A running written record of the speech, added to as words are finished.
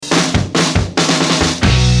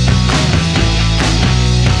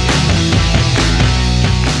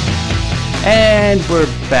And we're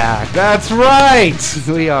back. That's right.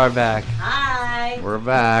 We are back. Hi. We're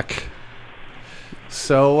back.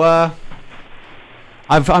 So,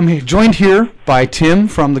 I'm joined here by Tim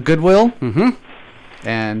from the Goodwill,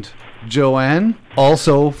 and Joanne,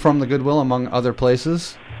 also from the Goodwill, among other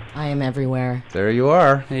places. I am everywhere. There you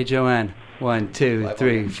are. Hey, Joanne. 1, 2,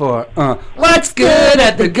 3, 4. What's good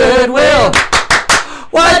at the Goodwill?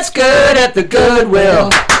 What's good at the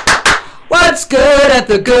Goodwill? What's good at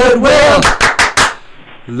the Goodwill?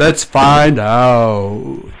 Let's find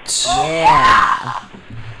out. Yeah.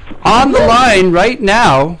 On the line right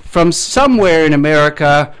now, from somewhere in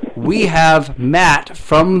America, we have Matt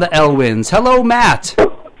from the Elwins. Hello, Matt.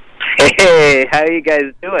 Hey, how you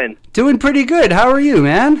guys doing? Doing pretty good. How are you,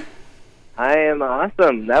 man? I am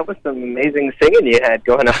awesome. That was some amazing singing you had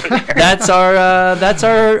going on there. That's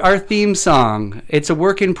our theme song. It's a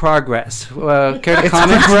work in progress. Care to It's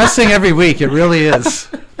comment? progressing every week. It really is.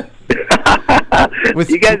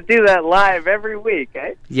 You guys do that live every week,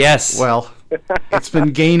 eh? Yes. Well, it's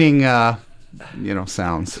been gaining,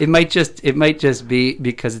 sounds. It might just be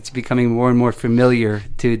because it's becoming more and more familiar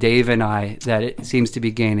to Dave and I that it seems to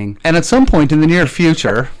be gaining. And at some point in the near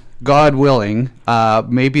future, God willing,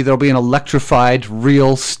 maybe there'll be an electrified,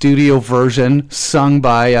 real studio version sung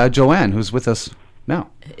by Joanne, who's with us now.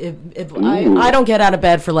 I don't get out of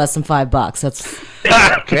bed for less than $5. That's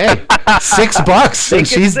Okay, $6, and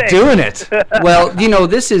she's doing it. Well,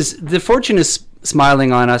 the fortune is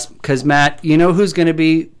smiling on us because, Matt, you know who's going to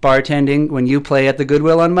be bartending when you play at the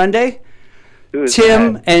Goodwill on Monday? Who is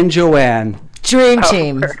Tim that? and Joanne. dream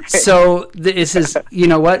team. So this is, you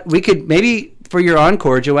know what? We could maybe for your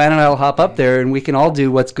encore, Joanne and I will hop up there and we can all do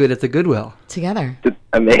what's good at the Goodwill. Together.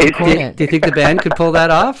 Amazing. Record it. Do you think the band could pull that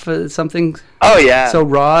off? Something Oh, yeah. so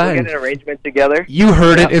raw We'll and get an arrangement together. You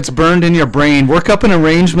heard it. It's burned in your brain. Work up an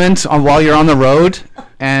arrangement while you're on the road,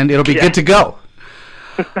 and it'll be good to go.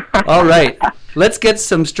 all right. Let's get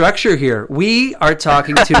some structure here. We are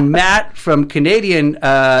talking to Matt from Canadian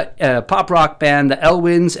pop rock band The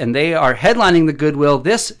Elwins, and they are headlining the Goodwill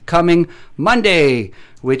this coming Monday,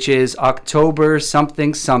 which is October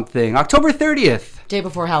something, October 30th. Day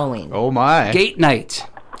before Halloween. Oh, my. Gate night.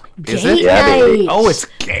 Is Date it? Yeah, baby. night. Oh, it's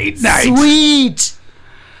gate night. Sweet.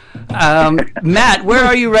 Matt, where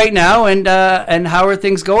are you right now, and how are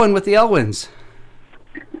things going with the Elwins?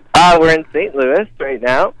 We're in St. Louis right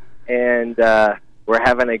now, and we're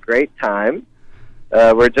having a great time.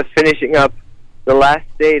 We're just finishing up the last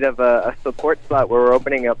date of a support slot where we're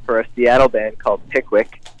opening up for a Seattle band called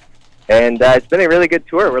Pickwick. And it's been a really good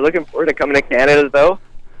tour. We're looking forward to coming to Canada, though,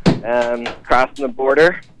 crossing the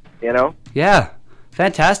border, you know. Yeah,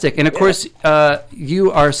 fantastic. And of course,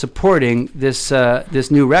 you are supporting this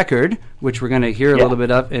this new record, which we're going to hear a little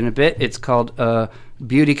bit of in a bit. It's called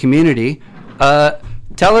Beauty Community.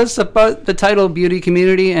 Tell us about the title Beauty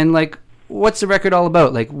Community and like what's the record all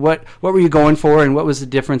about? Like what were you going for, and what was the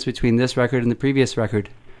difference between this record and the previous record?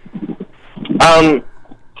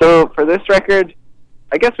 So for this record,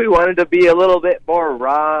 I guess we wanted to be a little bit more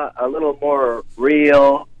raw, a little more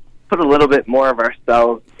real, put a little bit more of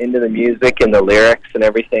ourselves into the music and the lyrics and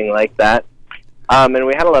everything like that. And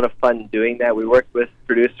we had a lot of fun doing that. We worked with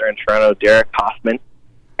producer in Toronto, Derek Hoffman.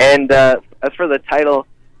 And as for the title,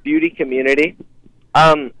 Beauty Community,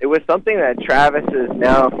 it was something that Travis's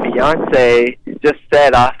now fiance just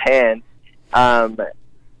said offhand,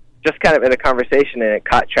 just kind of in a conversation, and it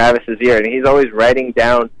caught Travis's ear. And he's always writing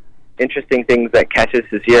down interesting things that catches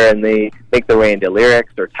his ear, and they make their way into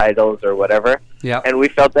lyrics or titles or whatever. Yeah. And we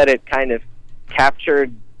felt that it kind of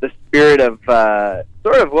captured the spirit of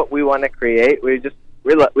sort of what we want to create. We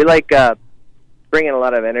like bringing a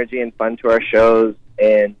lot of energy and fun to our shows,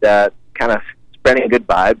 and kind of spreading good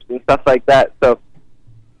vibes and stuff like that. So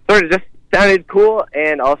sort of just sounded cool,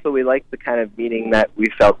 and also we liked the kind of meaning that we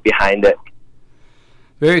felt behind it.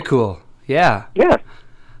 Very cool. Yeah. Yeah.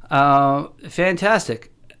 Fantastic.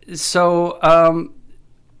 So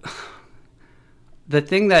the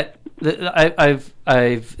thing that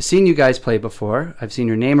I've seen you guys play before. I've seen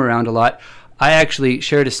your name around a lot. I actually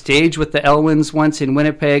shared a stage with the Elwins once in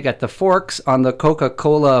Winnipeg at the Forks on the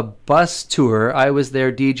Coca-Cola bus tour. I was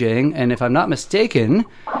there DJing, and if I'm not mistaken,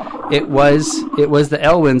 it was the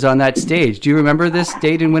Elwins on that stage. Do you remember this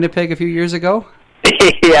date in Winnipeg a few years ago?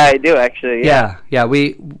 Yeah, I do actually. Yeah.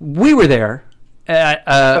 We were there.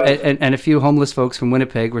 And a few homeless folks from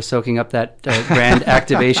Winnipeg were soaking up that grand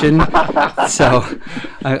activation. So,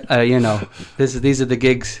 these are the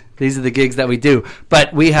gigs. These are the gigs that we do.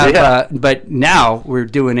 But we have. But now we're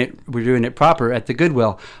doing it. We're doing it proper at the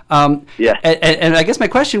Goodwill. Yeah. And I guess my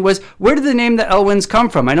question was, where did the name the Elwins come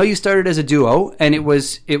from? I know you started as a duo, and it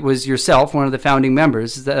was yourself, one of the founding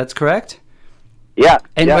members. That's correct? Yeah.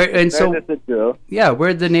 And yeah. so It's a duo. yeah,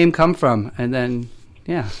 where'd the name come from? And then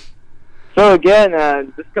yeah. So again,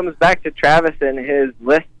 this comes back to Travis and his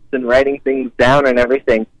lists and writing things down and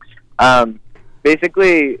everything.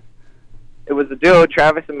 Basically, it was a duo,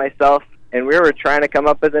 Travis and myself, and we were trying to come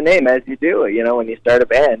up with a name, as you do, when you start a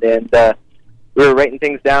band. And we were writing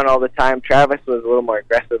things down all the time. Travis was a little more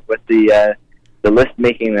aggressive with the list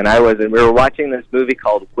making than I was, and we were watching this movie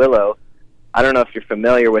called Willow. I don't know if you're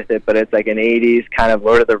familiar with it, but it's like an 80s kind of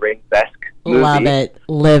Lord of the Rings-esque movie. Love it,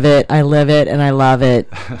 live it, I live it, and I love it.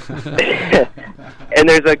 And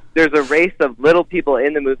there's a race of little people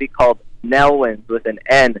in the movie called Nelwyns with an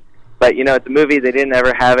N. But, it's a movie, they didn't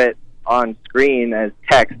ever have it on screen as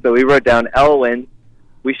text, so we wrote down Elwyn.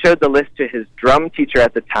 We showed the list to his drum teacher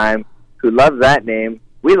at the time, who loved that name.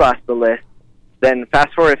 We lost the list. Then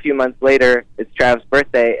fast forward a few months later, it's Travis'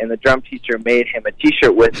 birthday, and the drum teacher made him a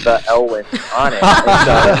T-shirt with the Elwyn on it. And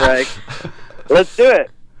so I was like, let's do it.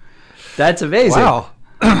 That's amazing. Wow.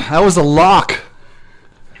 That was a lock.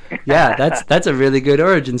 Yeah, that's a really good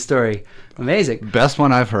origin story. Amazing. Best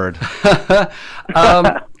one I've heard.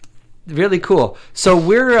 Really cool. So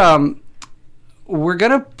we're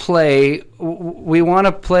gonna play. We want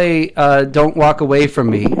to play "Don't Walk Away from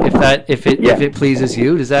Me." If it pleases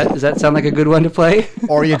you, does that sound like a good one to play?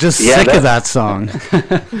 Or you're just sick of that song.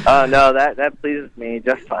 Oh no, that pleases me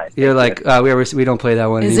just fine. You're like we don't play that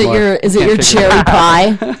one Is anymore. it your cherry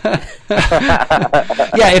pie?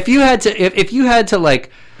 Yeah, if you had to like,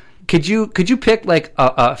 could you pick like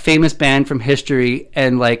a famous band from history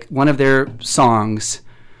and like one of their songs?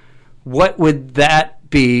 What would that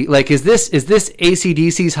be? Like, is this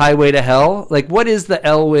AC/DC's Highway to Hell? Like, what is the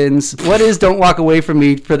Elwyns? What is Don't Walk Away from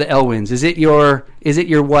Me for the Elwyns? Is it your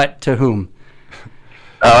what to whom?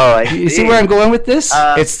 Oh, I You see where I'm going with this?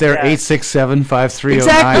 It's their 867-5309.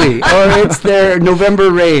 Exactly. Or it's their November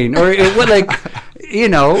Rain. Or what, like,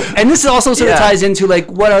 and this also sort of ties into like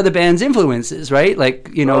what are the band's influences, right? Like,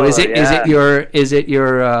 is it your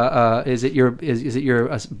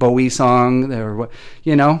Bowie song or what?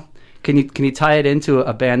 Can you tie it into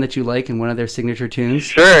a band that you like and one of their signature tunes?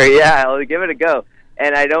 Sure, yeah, I'll give it a go.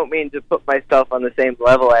 And I don't mean to put myself on the same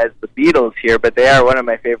level as the Beatles here, but they are one of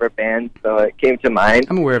my favorite bands, so it came to mind.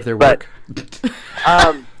 I'm aware of their work. You guys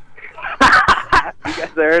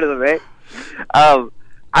have heard of them, right?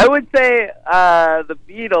 I would say the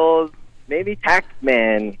Beatles, maybe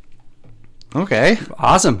Taxman. Okay.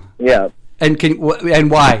 Awesome. Yeah. And and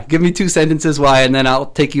why? Give me 2 sentences why, and then I'll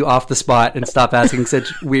take you off the spot and stop asking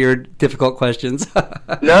such weird, difficult questions.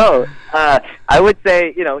 No, I would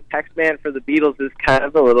say, Taxman for the Beatles is kind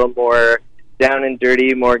of a little more down and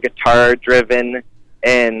dirty, more guitar-driven,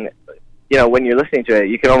 and, when you're listening to it,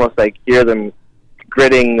 you can almost, like, hear them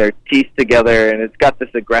gritting their teeth together, and it's got this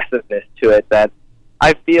aggressiveness to it that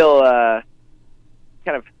I feel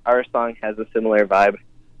kind of our song has a similar vibe.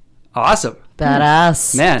 Awesome.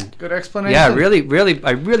 Badass. Man. Good explanation. Yeah, really,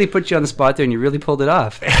 I really put you on the spot there, and you really pulled it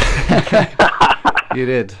off. You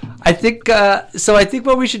did. I think so. I think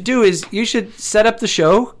what we should do is you should set up the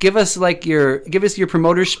show. Give us your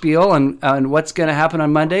promoter spiel on what's going to happen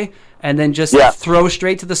on Monday, and then just throw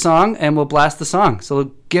straight to the song, and we'll blast the song.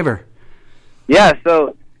 So give her. Yeah.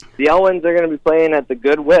 So the Elwyns are going to be playing at the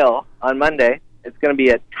Goodwill on Monday. It's going to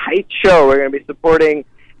be a tight show. We're going to be supporting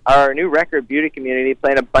our new record, Beauty Community,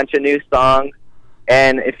 playing a bunch of new songs.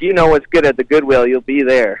 And if you know what's good at the Goodwill, you'll be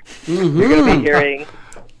there. Mm-hmm. You're going to be hearing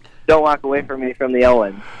Don't Walk Away from Me from the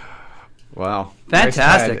Elwyns. Wow.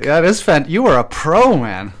 Fantastic. Nice. That is fantastic. You are a pro,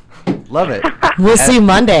 man. Love it. We'll see you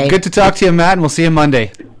Monday. Good to talk to you, Matt, and we'll see you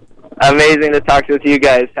Monday. Amazing to talk with you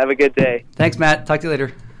guys. Have a good day. Thanks, Matt. Talk to you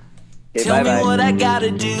later. Okay, Tell bye-bye. me what I gotta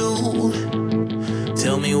do.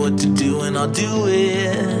 Tell me what to do and I'll do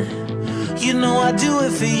it. You know I do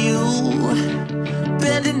it for you.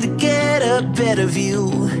 Bending to get a better view.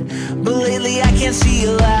 But lately I can't see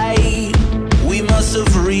a light. We must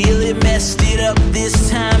have really messed it up this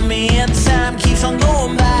time. And time keeps on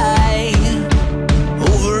going by.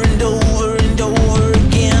 Over and over and over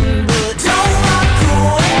again. But don't walk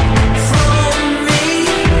away from me.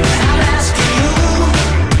 I'm asking you,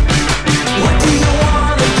 what do you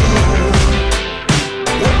wanna do?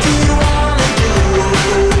 What do you wanna do?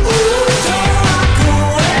 Don't walk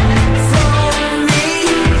away from me.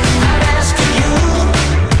 I'm asking you,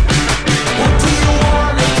 what do you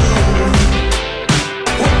wanna do?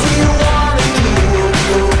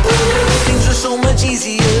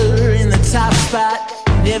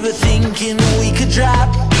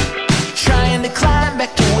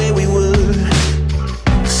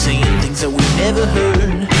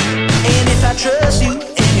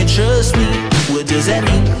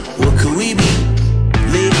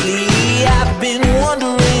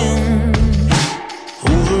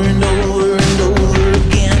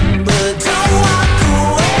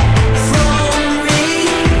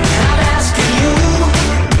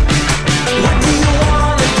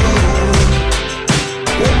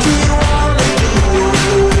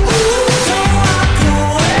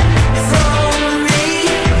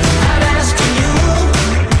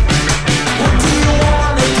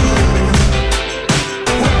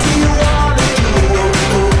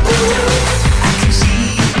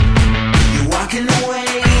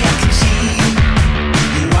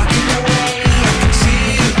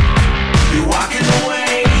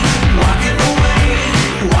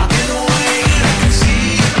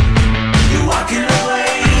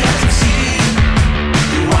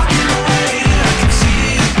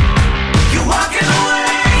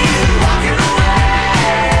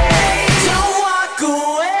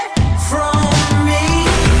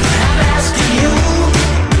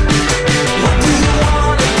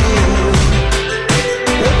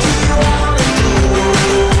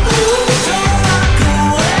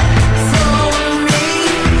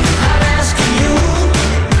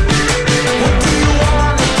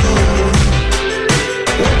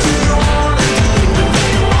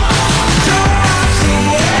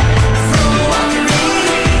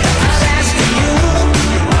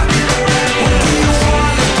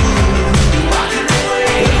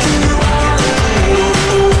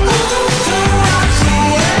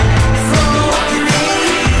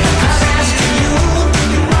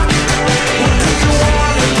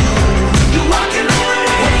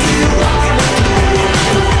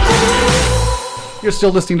 You're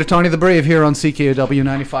still listening to Tony the Brave here on CKOW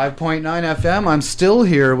 95.9 FM. I'm still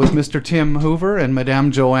here with Mr. Tim Hoover and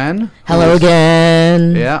Madame Joanne. Hello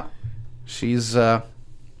again. Yeah. She's Hello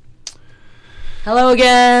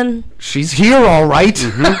again. she's here all right,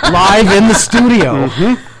 live in the studio.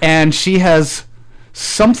 And she has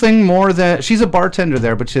something more than... She's a bartender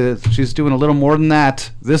there, but she's doing a little more than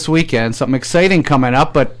that this weekend. Something exciting coming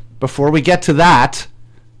up, but before we get to that...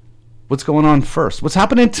 What's going on first? What's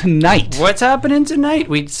happening tonight? What's happening tonight?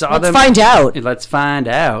 We saw them. Let's find out. Let's find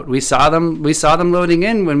out. We saw them loading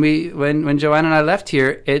in when Joanne and I left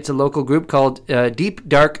here. It's a local group called Deep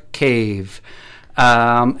Dark Cave,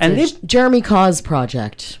 and they Jeremy Cause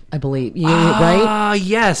project, I believe. Right? Ah,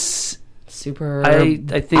 yes. Super I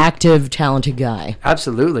think active, talented guy.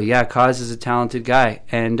 absolutely. Yeah, Cause is a talented guy,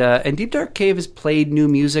 and Deep Dark Cave has played new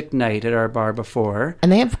music night at our bar before.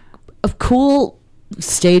 And they have a cool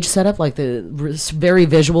stage setup, like the very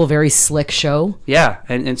visual, very slick show. Yeah,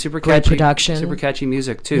 and super Great catchy production. super catchy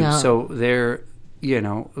music too. Yeah. So they're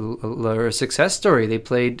they're a success story. They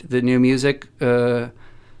played the new music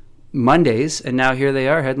Mondays, and now here they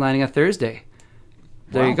are headlining a Thursday.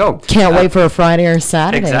 There you go. Can't wait for a Friday or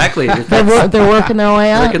Saturday. Exactly. They're working their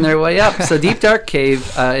way up. Working their way up. So Deep Dark Cave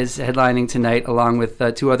is headlining tonight, along with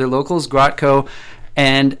two other locals, Grotko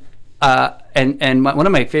and one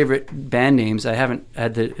of my favorite band names. I haven't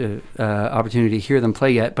had the opportunity to hear them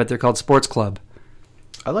play yet, but they're called Sports Club.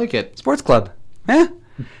 I like it. Sports Club. Yeah.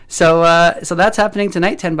 So that's happening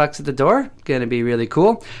tonight. $10 at the door. Going to be really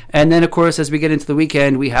cool. And then, of course, as we get into the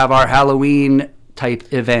weekend, we have our Halloween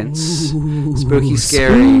type events. Spooky,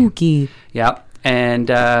 scary. Spooky. Yeah. And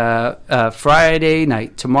Friday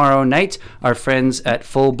night, tomorrow night, our friends at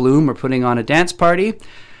Full Bloom are putting on a dance party.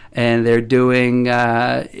 And they're doing,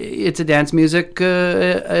 it's a dance music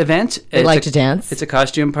event. They like to dance. It's a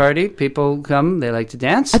costume party. People come, they like to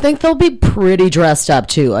dance. I think they'll be pretty dressed up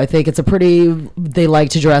too. I think it's a they like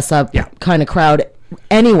to dress up kind of crowd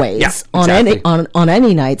anyways, Yeah, on exactly. on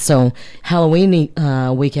any night. So Halloween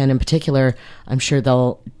weekend in particular, I'm sure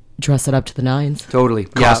they'll dress it up to the nines. Totally.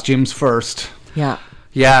 Costumes first. Yeah.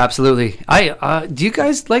 Yeah, absolutely. Do you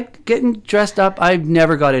guys like getting dressed up? I've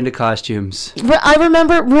never got into costumes. I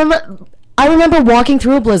remember walking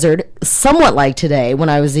through a blizzard, somewhat like today, when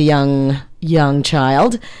I was a young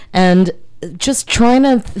child, and just trying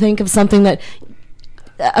to think of something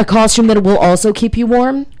a costume that will also keep you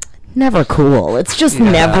warm. Never cool. It's just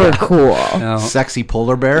never cool. No. Sexy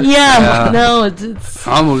polar bear. Yeah, no, it's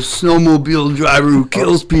I'm a snowmobile driver who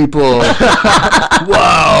kills people.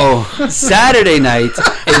 Wow. Saturday night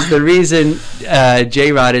is the reason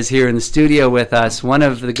J-Rod is here in the studio with us. One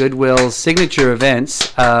of the Goodwill's signature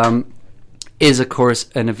events is, of course,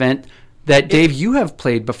 an event that, Dave, you have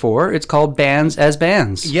played before. It's called Bands as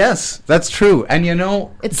Bands. Yes, that's true. And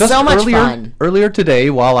It's so much fun. Earlier today,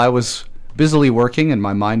 while I was busily working and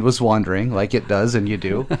my mind was wandering, like it does and you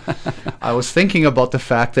do, I was thinking about the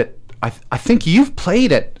fact that I think you've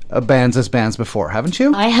played at Bands as Bands before, haven't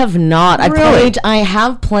you? I have not. Really? I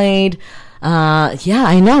have played. Yeah,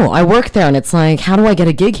 I know. I work there, and it's like, how do I get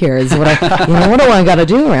a gig here? Is what what do I got to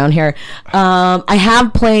do around here? I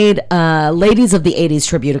have played Ladies of the 80s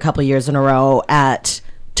tribute a couple years in a row at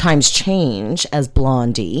Times Change as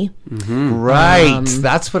Blondie. Right,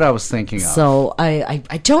 that's what I was thinking of. So I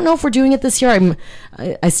don't know if we're doing it this year.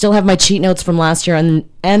 I still have my cheat notes from last year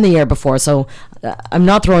and the year before, so I'm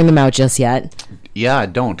not throwing them out just yet. Yeah, I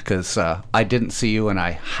don't, because I didn't see you and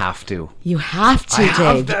I have to. You have to,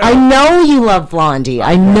 have Dave. to. I know you love Blondie.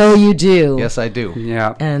 I know you do. Yes, I do.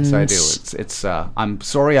 Yeah. And Yes, I do. It's. I'm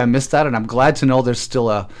sorry I missed that, and I'm glad to know there's still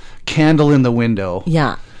a candle in the window.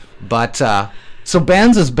 yeah. But so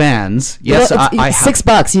Bands as Bands. Yes, Well, I it's have.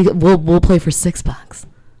 $6. We'll play for $6.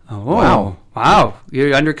 Oh, wow.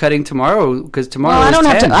 You're undercutting tomorrow because tomorrow Well,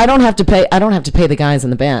 is 10. I don't have to pay. I don't have to pay the guys in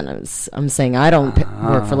the band. I'm saying I don't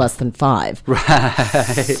work for less than $5.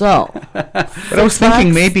 Right. So, But I was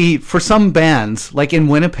thinking maybe for some bands, like in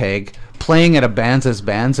Winnipeg, playing at a Bands as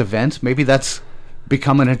Bands event, maybe that's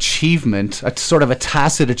become an achievement, a sort of a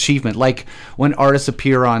tacit achievement, like when artists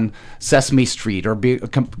appear on Sesame Street or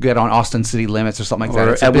get on Austin City Limits or something like that.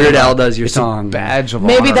 Or It's a at bit Weird of Al does your it's song. A badge of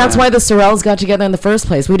maybe honor. that's why the Sorrells got together in the first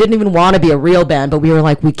place. We didn't even want to be a real band, but we were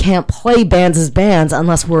like, we can't play bands as bands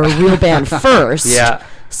unless we're a real band first. Yeah.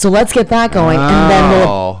 So let's get that going, and then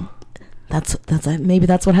Oh. maybe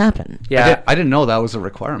that's what happened. Yeah. I didn't know that was a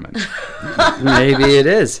requirement. Maybe it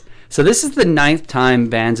is. So this is the 9th time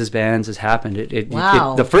Bands as Bands has happened.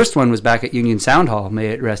 Wow. The first one was back at Union Sound Hall, may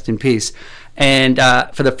it rest in peace. And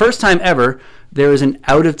for the first time ever, there was an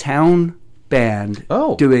out-of-town band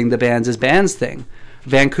doing the Bands as Bands thing.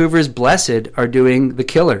 Vancouver's Blessed are doing The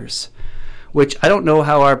Killers, which I don't know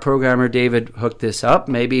how our programmer David hooked this up.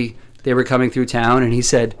 Maybe they were coming through town and he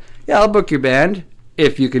said, yeah, I'll book your band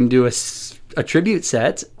if you can do a tribute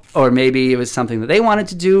set. Or maybe it was something that they wanted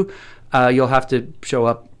to do. You'll have to show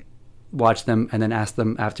up, watch them, and then ask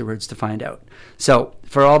them afterwards to find out. So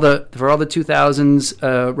for all the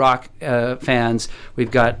 2000s rock fans,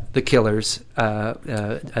 we've got The Killers,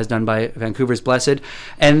 as done by Vancouver's Blessed,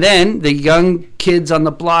 and then the young kids on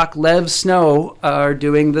the block, Lev Snow, are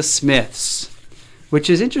doing The Smiths, which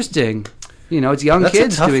is interesting. You know, it's young That's a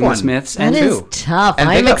kids tough doing one. The Smiths. That is tough. And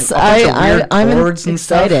they I'm got a bunch of weird chords and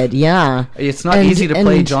stuff. excited. Yeah, It's not And- easy to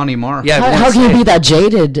play and Johnny Marr. Yeah, How can you be that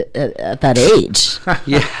jaded at that age?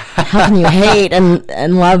 Yeah. How can you hate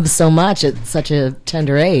and love so much at such a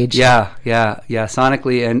tender age? Yeah,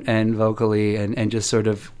 sonically and vocally and just sort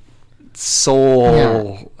of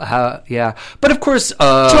soul. Yeah. But of course,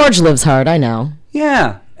 George lives hard. I know.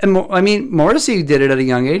 yeah. And Morrissey did it at a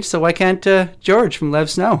young age, so why can't George from Lev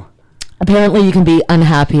Snow? Apparently, you can be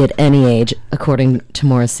unhappy at any age, according to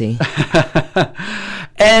Morrissey.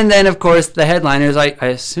 And then, of course, the headliners. I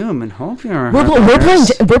assume and hope you're.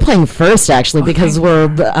 We're playing first actually because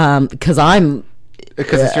because I'm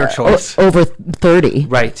Because it's your choice. over 30.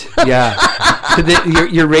 Right. Yeah. So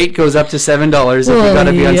your rate goes up to $7 if you got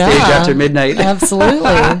to be on stage after midnight. Absolutely.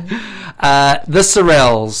 The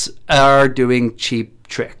Sorels are doing Cheap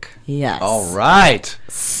Trick. Yes. All right.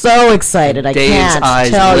 So excited. I Dave's can't eyes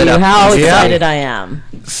tell lit you up. how Yeah. excited I am.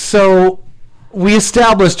 So we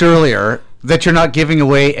established earlier that you're not giving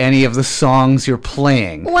away any of the songs you're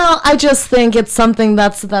playing. Well, I just think it's something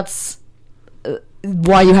that's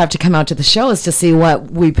why you have to come out to the show is to see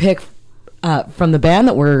what we pick from the band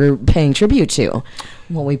that we're paying tribute to.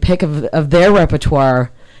 What we pick of their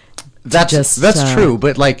repertoire. That's true,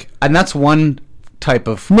 but and that's one type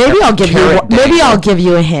of Maybe I'll give you. carrot Maybe dangle. I'll give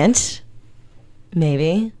you a hint.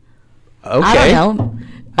 Maybe. Okay. I don't know.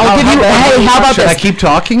 I'll give you. Hey, how about should this? I keep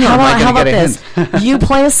talking, or How am I about going to get a this? hint? You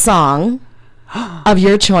play a song of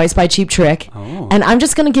your choice by Cheap Trick, and I'm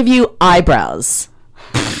just going to give you eyebrows.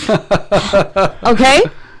 Okay?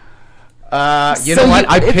 You So know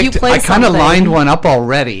what? if you play I kind of something- lined one up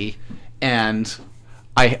already, and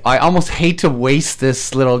I almost hate to waste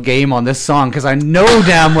this little game on this song because I know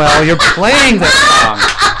damn well you're playing this song.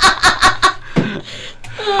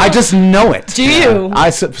 I just know it. Do you?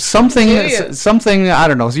 Something I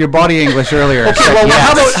don't know. Your body English earlier. Okay, said well,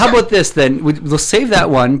 yes. how about this then? We'll save that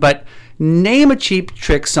one, but name a Cheap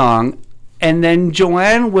Trick song, and then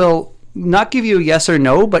Joanne will not give you a yes or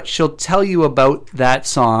no, but she'll tell you about that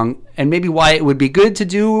song and maybe why it would be good to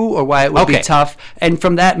do or why it would be Okay. tough. And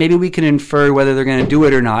from that, maybe we can infer whether they're going to do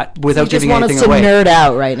it or not without You just giving want us anything to away. nerd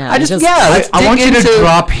out right now. let's I want dig you to into-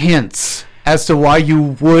 drop hints as to why you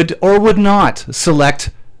would or would not select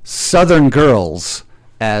Southern Girls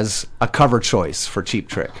as a cover choice for Cheap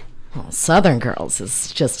Trick. Southern Girls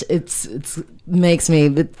is just it's makes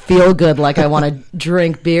me feel good, like I want to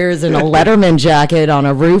drink beers in a Letterman jacket on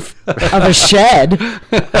a roof of a shed,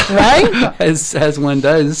 right? as one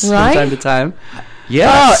does Right? from time to time.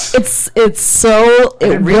 Yes. It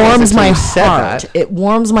didn't realize warms until my you said heart. that. It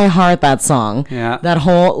warms my heart, that song. Yeah. That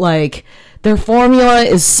whole their formula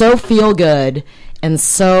is so feel good and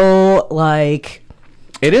so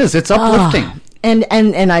It is. It's uplifting. and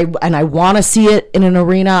I want to see it in an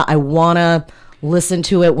arena. I want to listen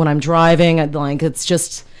to it when I'm driving. It's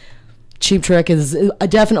just Cheap Trick is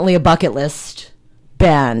definitely a bucket list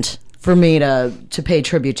band for me to pay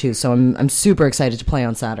tribute to. So I'm super excited to play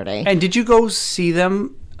on Saturday. And did you go see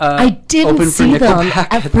them? I didn't open see for them Nickelback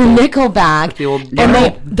at for Nickelback, the old and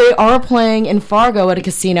bar. they are playing in Fargo at a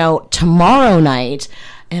casino tomorrow night.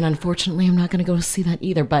 And unfortunately, I'm not going to go see that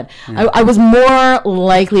either. But I was more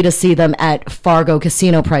likely to see them at Fargo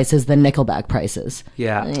casino prices than Nickelback prices.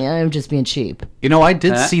 Yeah. I'm just being cheap. You know, I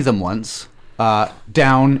did see them once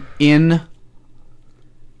down in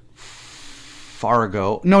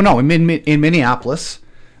Fargo. No, in Minneapolis.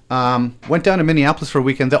 Went down to Minneapolis for a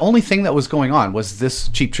weekend. The only thing that was going on was this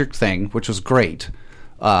Cheap Trick thing, which was great.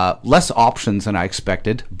 Less options than I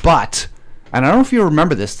expected. But, and I don't know if you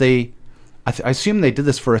remember this, I assume they did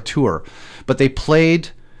this for a tour, but they played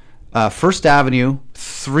First Avenue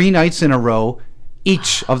 3 nights in a row,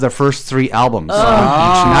 each of their first 3 albums on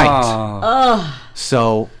each night.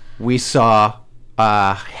 So we saw,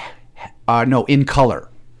 In Color,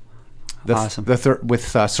 Awesome. with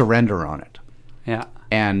Surrender on it, Yeah.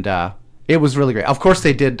 and it was really great. Of course,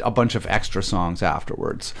 they did a bunch of extra songs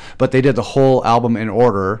afterwards, but they did the whole album in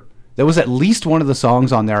order. There was at least one of the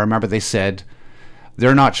songs on there. I remember they said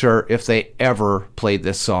they're not sure if they ever played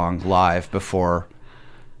this song live before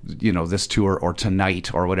this tour or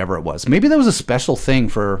tonight or whatever it was. Maybe that was a special thing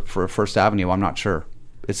for First Avenue. I'm not sure.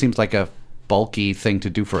 It seems like a bulky thing to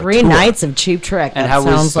do for a 3 tour. nights of Cheap Trick. And That how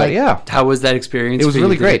was- sounds like How was that experience? It was for you?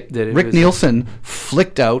 really Did great. it Rick was- Nielsen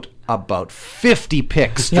flicked out about 50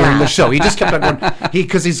 picks during Yeah. the show. He just kept on going.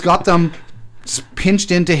 Because he's got them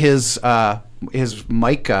pinched into his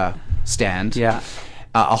mic stand. Yeah.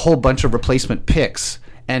 A whole bunch of replacement picks.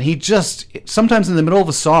 And he just, sometimes in the middle of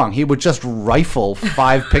a song, he would just rifle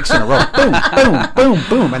 5 picks in a row. Boom, boom, boom,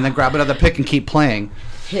 boom. And then grab another pick and keep playing.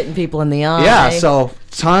 hitting people in the eye. Yeah, so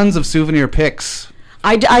tons of souvenir picks.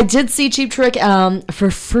 I did see Cheap Trick for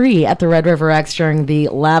free at the Red River X during the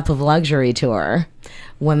Lap of Luxury tour,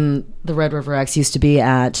 when the Red River X used to be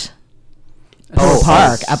at Polo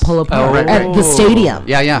Park, at the stadium.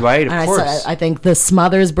 Yeah, yeah. Right, of And course. I think the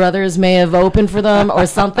Smothers Brothers may have opened for them or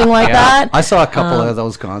something like that. I saw a couple of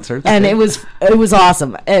those concerts. And it was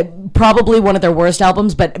awesome. Probably one of their worst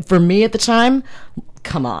albums, but for me at the time,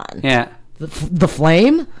 come on. Yeah. The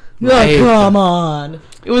Flame? Right. Oh, come on.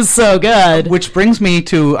 It was so good. Which brings me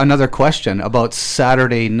to another question about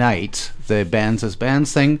Saturday night, the Bands as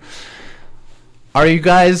Bands thing. Are you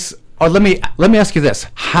guys... Or let me ask you this.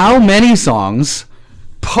 How many songs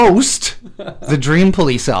post the Dream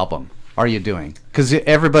Police album are you doing? Because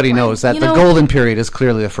everybody knows that the golden period is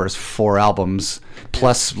clearly the first 4 albums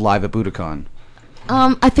plus Live at Budokan.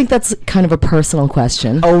 I think that's kind of a personal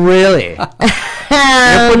question. Oh, really?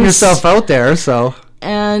 You're putting yourself out there, so...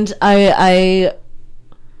 And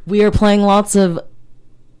we are playing lots of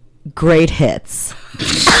great hits.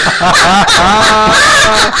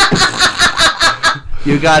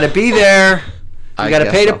 You got to be there. You I got to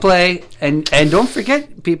guess pay to so. play. And don't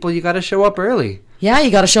forget, people, you got to show up early. Yeah, you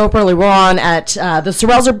got to show up early. We're on at the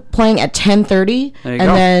Sorrells are playing at 10:30, There you and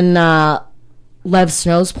go. then Lev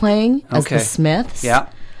Snow's playing as Okay. the Smiths. Yeah.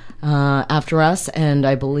 After us, and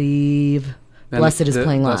I believe Then Blessed is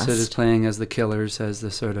playing last. Blessed is playing as the Killers, as the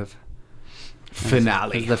sort of...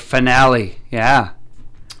 Finale. The finale. Yeah.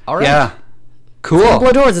 All right. Yeah. Cool.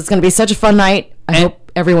 Outdoor doors. It's going to be such a fun night. I And- hope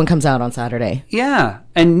everyone comes out on Saturday Yeah.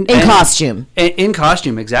 And in costume. In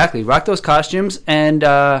costume, exactly. Rock those costumes. And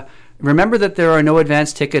remember that there are no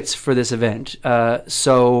advance tickets for this event.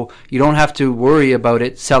 So you don't have to worry about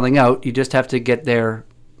it selling out. You just have to get there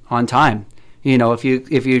on time. You know, if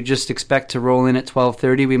you just expect to roll in at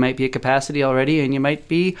 12:30, we might be at capacity already, and you might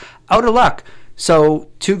be out of luck. So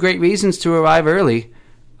 2 great reasons to arrive early.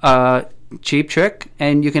 Cheap Trick,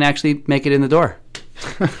 and you can actually make it in the door.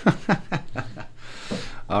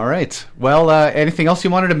 All right. Well, anything else you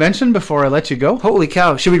wanted to mention before I let you go? Holy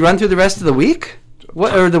cow! Should we run through the rest of the week?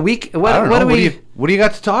 What or the week? What? I don't know. What do we? What do you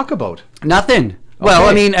got to talk about? Nothing. Well,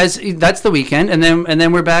 Okay. I mean, as that's the weekend, and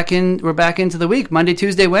then we're back into the week. Monday,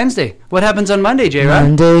 Tuesday, Wednesday. What happens on Monday, J-Rod?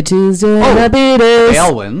 Monday, Tuesday, Oh, happy days.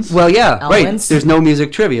 Elwins. Well, yeah, right. Elwin's. There's no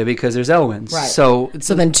music trivia because there's Elwin's. Right. So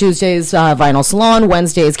So then Tuesday's Vinyl Salon,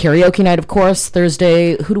 Wednesday's karaoke night, of course.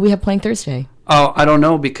 Thursday, who do we have playing Thursday? oh, I don't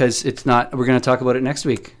know because it's not. We're going to talk about it next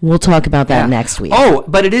week. We'll talk about that next week. Oh,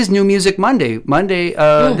 but it is New Music Monday. Monday.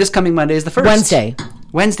 This coming Monday is the first.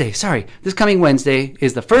 Wednesday, sorry. This coming Wednesday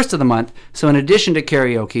is the first of the month. So in addition to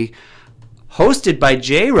karaoke, hosted by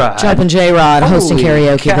J-Rod. Jumpin' J-Rod hosting Holy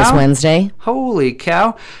karaoke this cow. Wednesday. Holy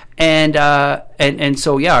cow. And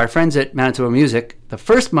so, yeah, our friends at Manitoba Music, the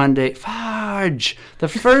first Monday, the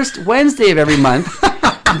first Wednesday of every month,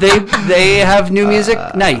 they have New Music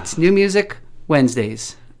nights, New Music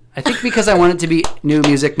Wednesdays. I think because I want it to be New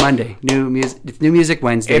Music Monday, New Music It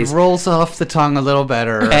Wednesdays. rolls off the tongue a little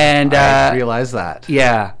better. And, I realize that.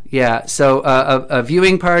 Yeah. So a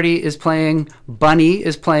viewing party is playing. Bunny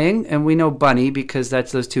is playing, and we know Bunny because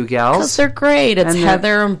that's those 2 Because gals. they're great. It's And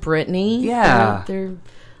Heather and Brittany. Yeah. They're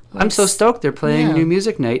I'm so stoked they're playing Yeah. New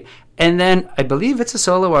Music Night. And then I believe it's a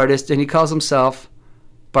solo artist, and he calls himself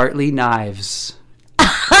Bartley Knives.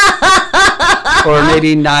 Or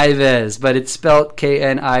maybe Knives, but it's spelled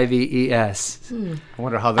Knives. I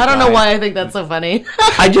wonder how the I don't guy- know why I think that's so funny.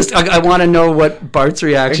 I want to know what Bart's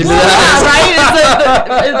reaction to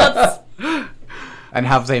that Right? And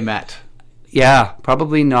have they met? is. Yeah,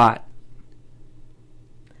 probably not.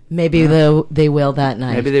 Maybe they will that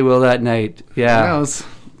night. Maybe they will that night. Who Yeah. knows?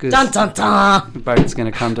 'Cause Dun dun dun. Bart's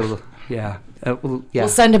going to come to, yeah. Yeah. We'll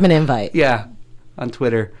send him an invite. Yeah, on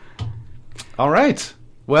Twitter. All right.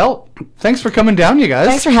 Well, thanks for coming down, you guys.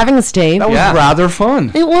 Thanks for having us, Dave. That was Yeah. rather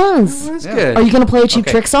fun. It was. That's Yeah. good. Are you going to play a Cheap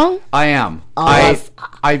Okay. Trick song? I am. yes.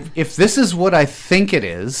 If this is what I think it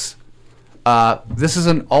is, this is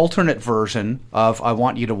an alternate version of "I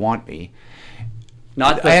Want You to Want Me."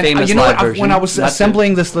 Not the And famous you know live what? version. When I was Not the-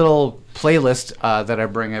 assembling this little playlist that I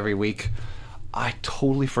bring every week, I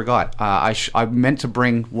totally forgot. I meant to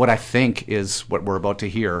bring what I think is what we're about to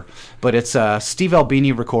hear, but it's Steve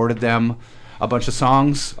Albini recorded them, a bunch of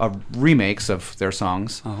songs, remakes of their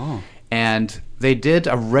songs. Oh. And they did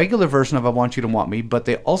a regular version of I Want You to Want Me, but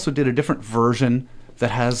they also did a different version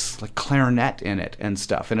that has like clarinet in it and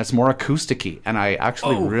stuff, and it's more acoustic-y, and I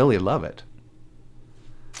actually really love it.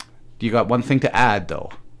 You got one thing to add, though?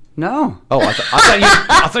 No. Oh, I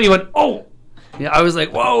thought you went, oh! Yeah, I was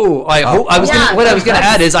like, whoa. What I was going to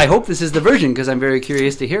add is I hope this is the version because I'm very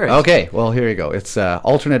curious to hear it. Okay, well, here you go. It's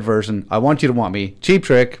alternate version. I Want You to Want Me. Cheap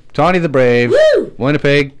Trick, Tawny the Brave, Woo!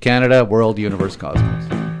 Winnipeg, Canada, World, Universe, Cosmos.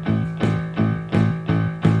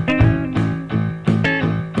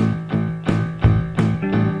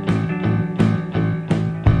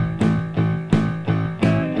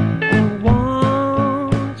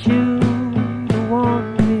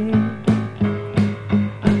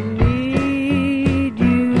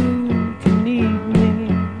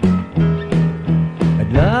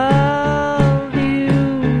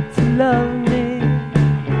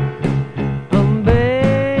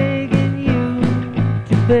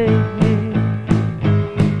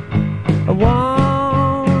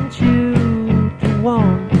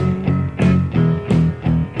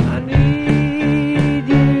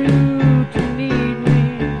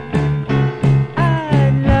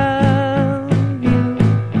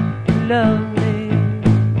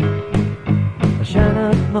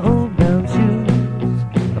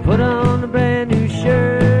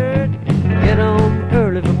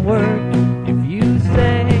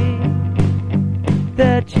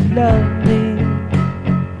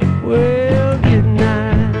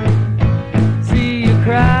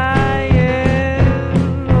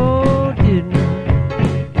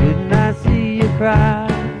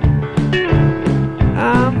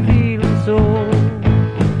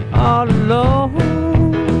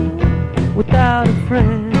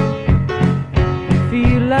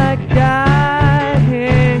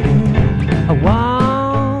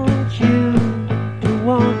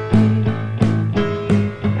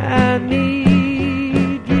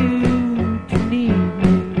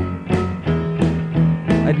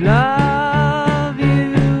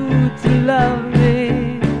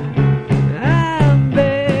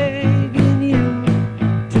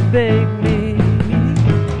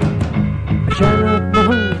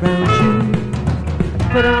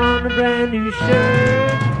 Put on a brand new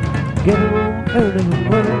shirt, get home early to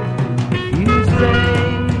work. You say